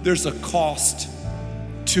happen. There's a cost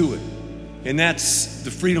to it. And that's the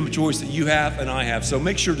freedom of choice that you have and I have. So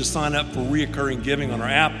make sure to sign up for reoccurring giving on our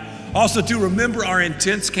app. Also, to remember our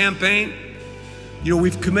Intense campaign. You know,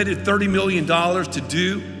 we've committed $30 million to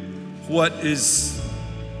do what is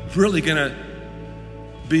really gonna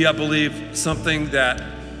be, I believe, something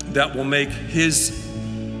that will make his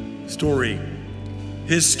story,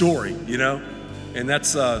 you know? And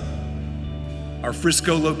that's our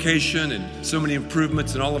Frisco location and so many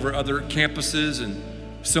improvements and all of our other campuses and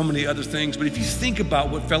so many other things. But if you think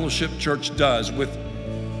about what Fellowship Church does with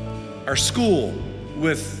our school,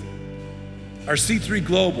 with our C3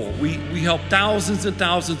 Global, we help thousands and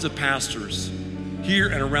thousands of pastors here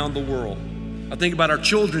and around the world. I think about our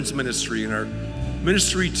children's ministry and our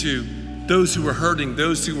ministry to those who are hurting,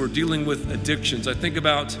 those who are dealing with addictions. I think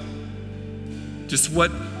about just we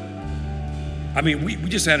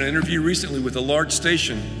just had an interview recently with a large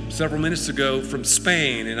station several minutes ago from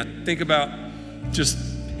Spain, and I think about just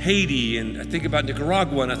Haiti, and I think about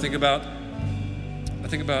Nicaragua, and I think about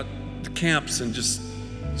the camps and just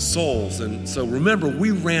souls. And so remember,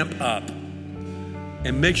 we ramp up,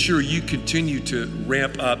 and make sure you continue to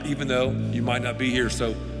ramp up even though you might not be here.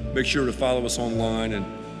 So make sure to follow us online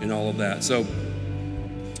and all of that. So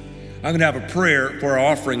I'm gonna have a prayer for our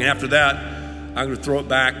offering, and after that I'm going to throw it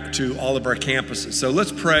back to all of our campuses. So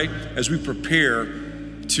let's pray as we prepare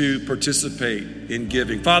to participate in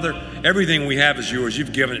giving. Father, everything we have is yours.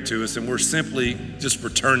 You've given it to us, and we're simply just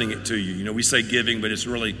returning it to you. You know, we say giving, but it's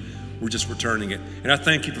really, we're just returning it. And I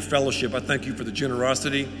thank you for fellowship. I thank you for the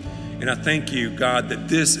generosity. And I thank you, God, that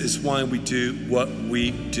this is why we do what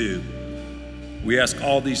we do. We ask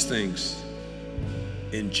all these things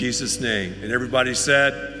in Jesus' name. And everybody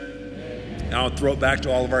said, I'll throw it back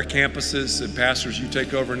to all of our campuses, and pastors, you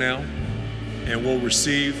take over now, and we'll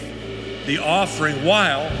receive the offering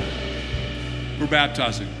while we're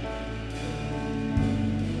baptizing.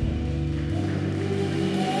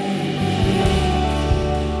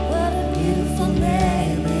 What a beautiful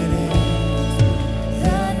name it is,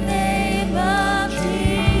 the name of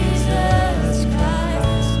Jesus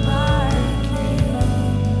Christ, my King.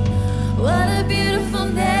 What a beautiful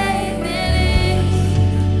name it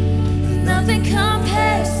is, nothing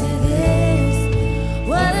compares to this.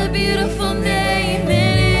 What a beautiful name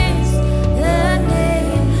it is, the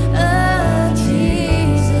name of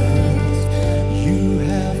Jesus. You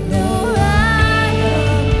have no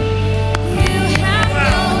rival.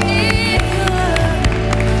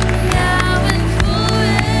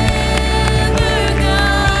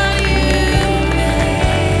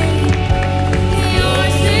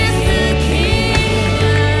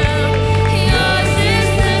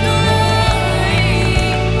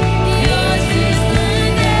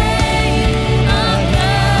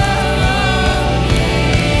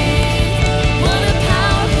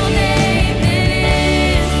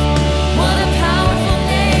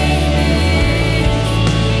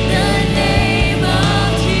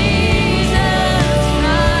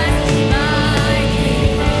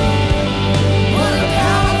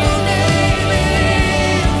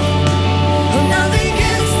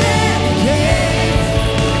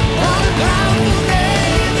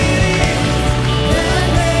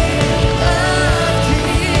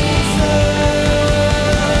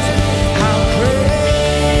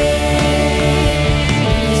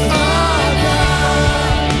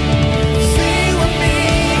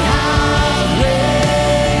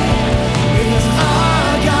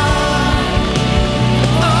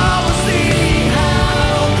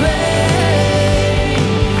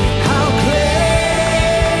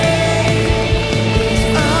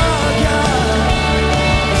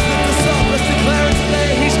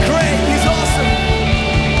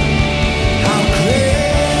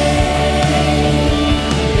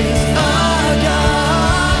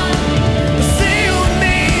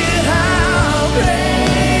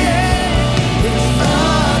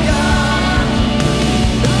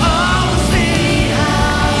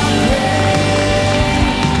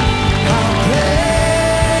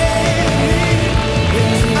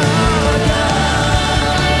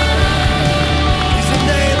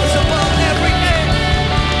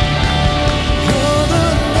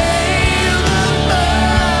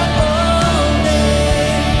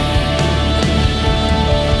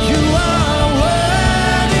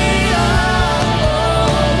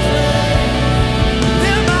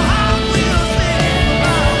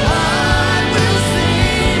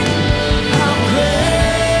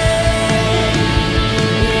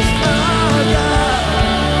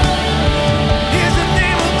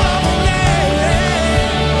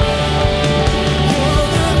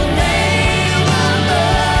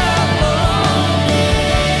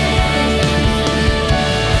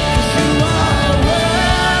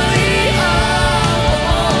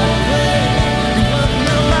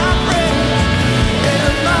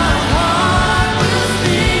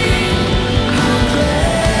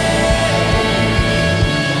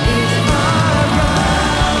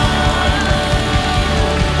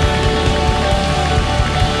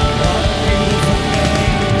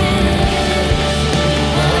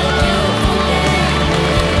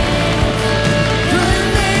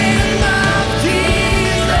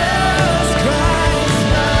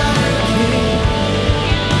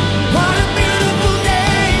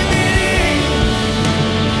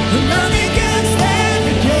 Nothing can stand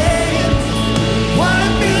against. What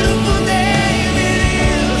a beautiful name it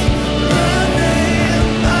is. The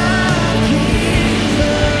name of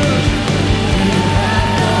Jesus. You have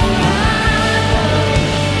no rival.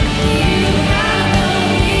 You have no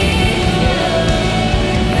equal.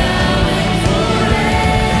 Now and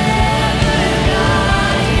forever,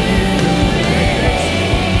 God, you reign.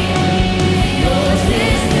 Yours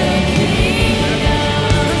is the kingdom.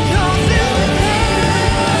 Yours is the name.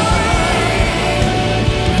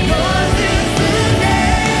 Yours is the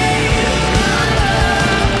name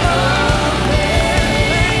above all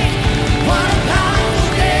names. What a powerful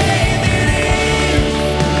name it is.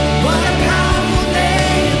 What a powerful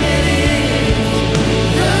name it is.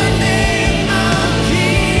 The name of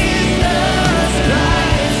Jesus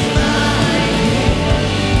Christ, my King.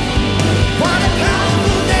 What a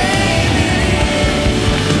powerful name it is.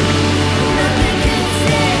 Nothing can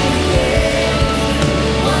stand against.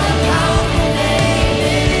 What a powerful name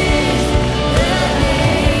it is. The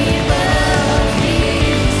name of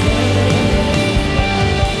Jesus.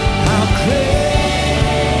 How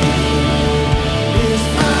great is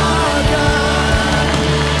our God.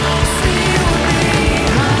 Sing with me.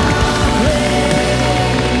 How great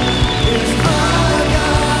is our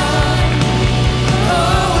God.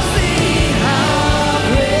 Oh, sing how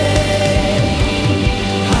great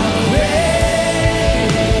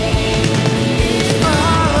is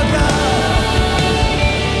our God.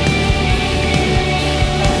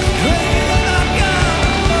 Great our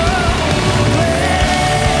God. Oh,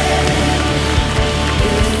 great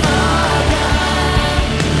is our God.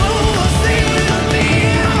 Oh, sing with me.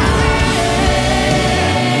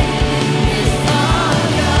 Great is our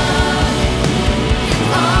God.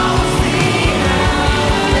 Oh, sing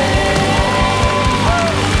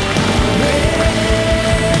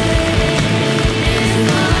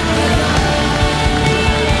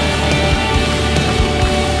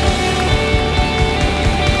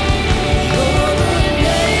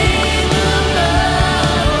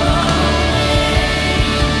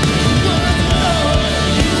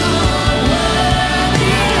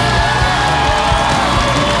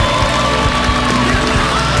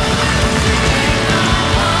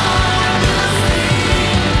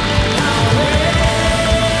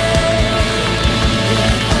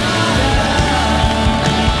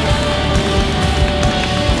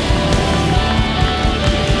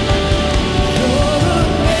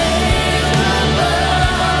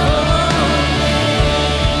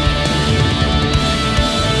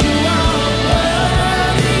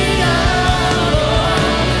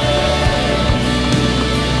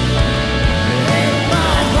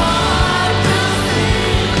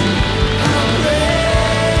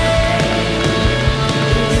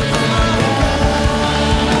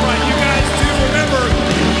All right, you guys do remember,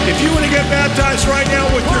 if you want to get baptized right now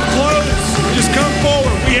with your clothes, just come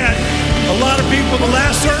forward. We had a lot of people in the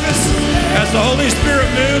last service. As the Holy Spirit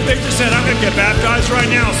moved, they just said, I'm going to get baptized right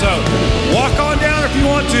now. So walk on down if you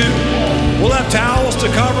want to. We'll have towels to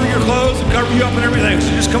cover your clothes and cover you up and everything. So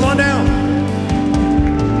just come on down.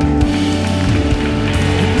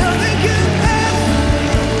 Nothing can pass.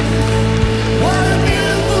 What a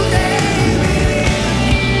beautiful name it is.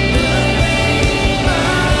 The name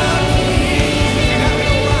of Jesus.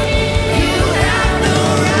 You have no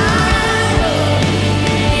rival.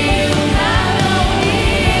 You have no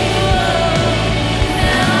equal.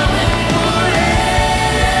 Now and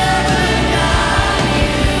forever, God,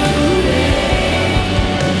 you reign.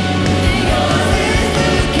 Yours is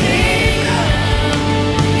the kingdom.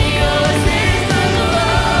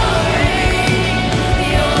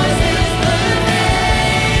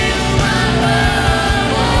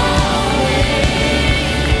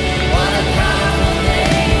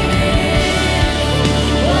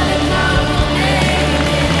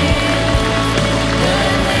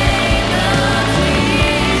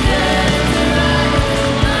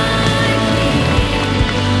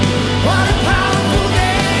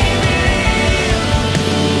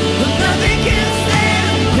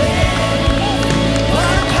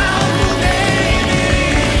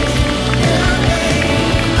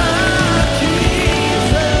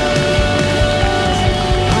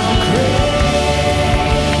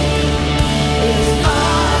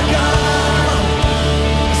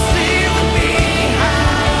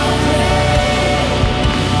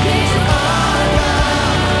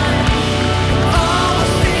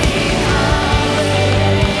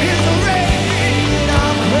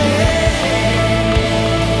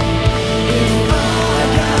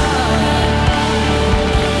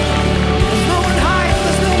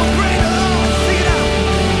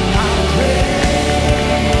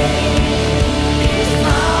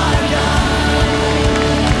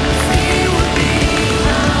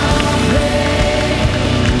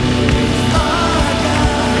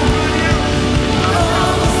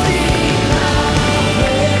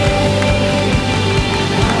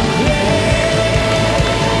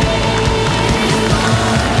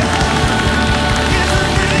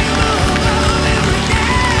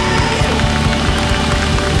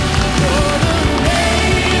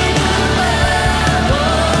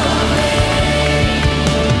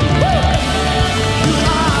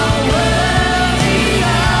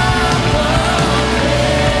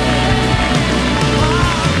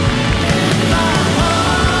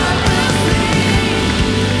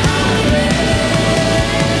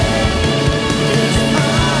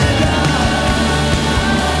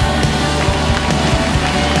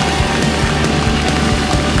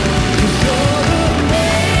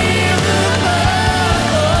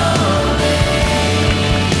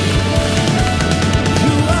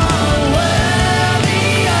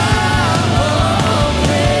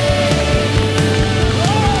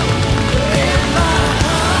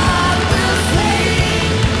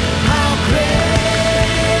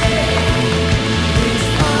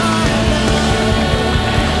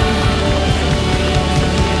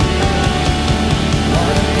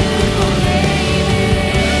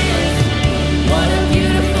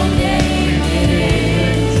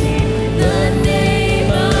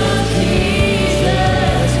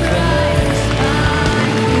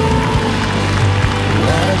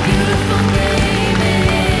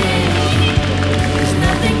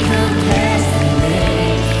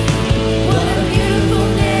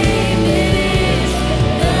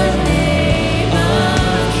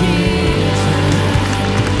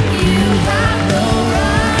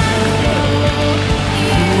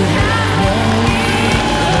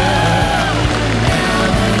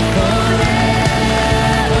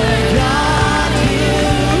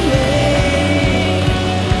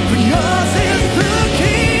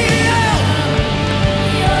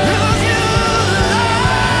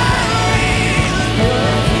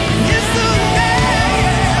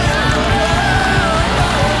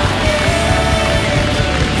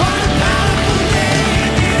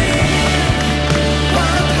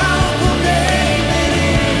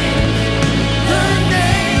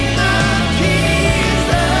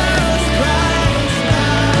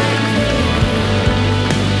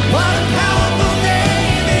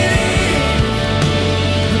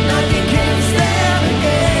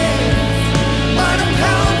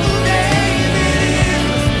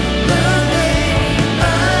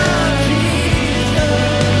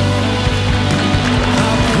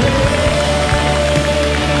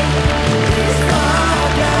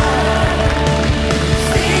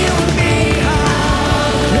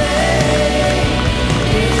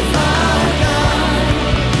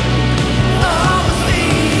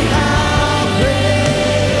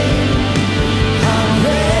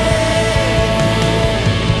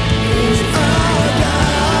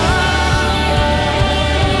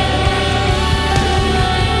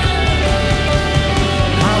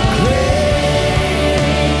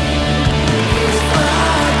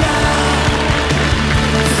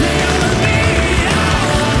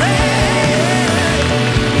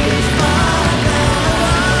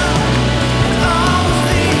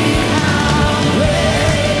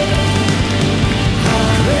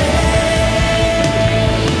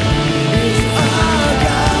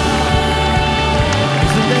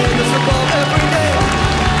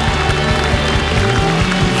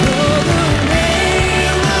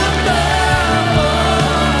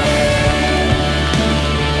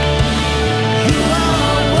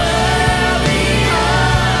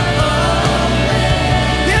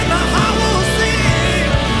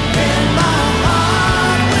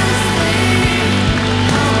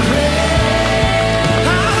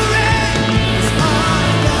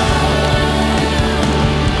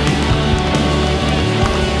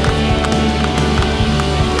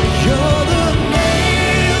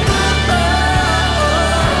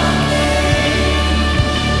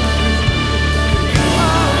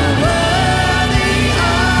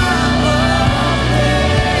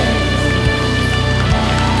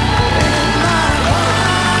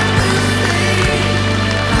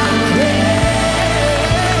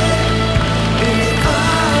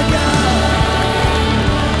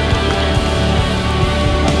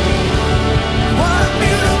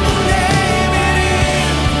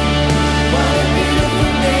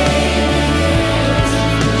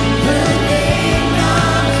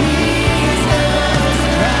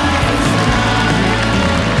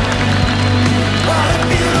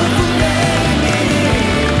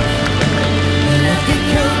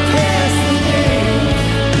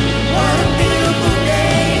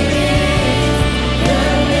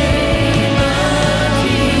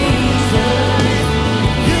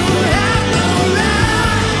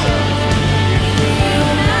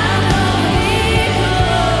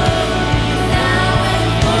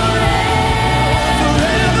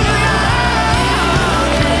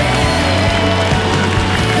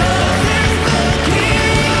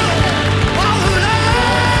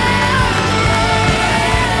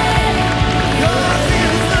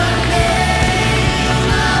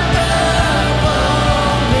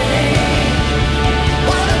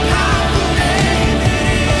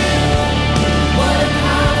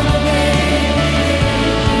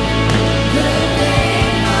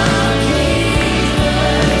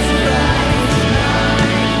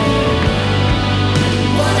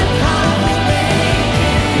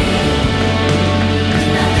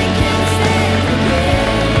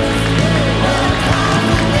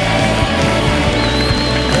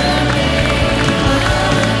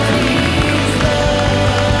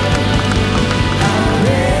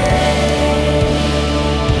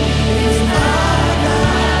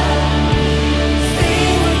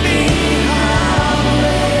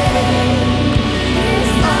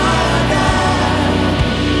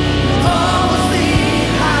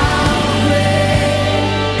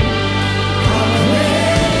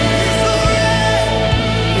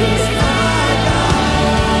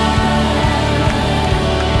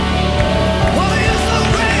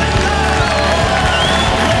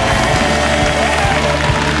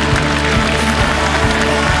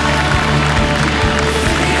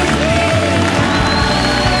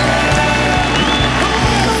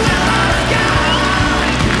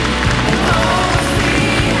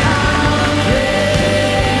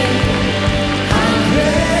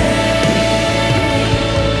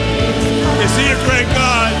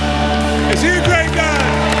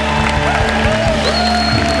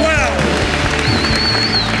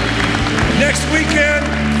 Next weekend,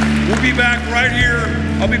 we'll be back right here.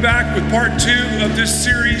 I'll be back with part 2 of this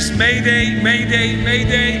series, Mayday, Mayday,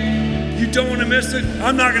 Mayday. You don't want to miss it.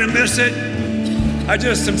 I'm not going to miss it. I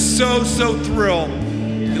just am so thrilled.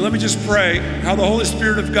 And let me just pray how the Holy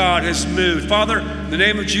Spirit of God has moved. Father, in the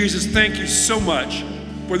name of Jesus, thank you so much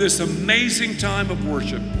for this amazing time of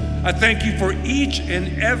worship. I thank you for each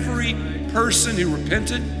and every person who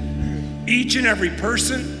repented, each and every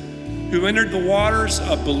person who entered the waters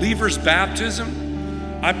of believers'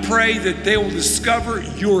 baptism. I pray that they will discover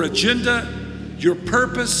your agenda, your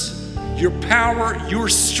purpose, your power, your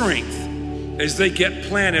strength as they get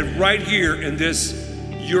planted right here in this,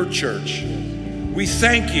 your church. We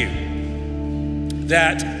thank you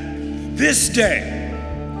that this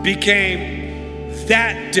day became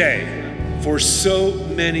that day for so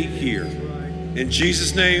many here. In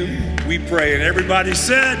Jesus' name we pray. And everybody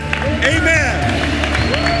said, amen.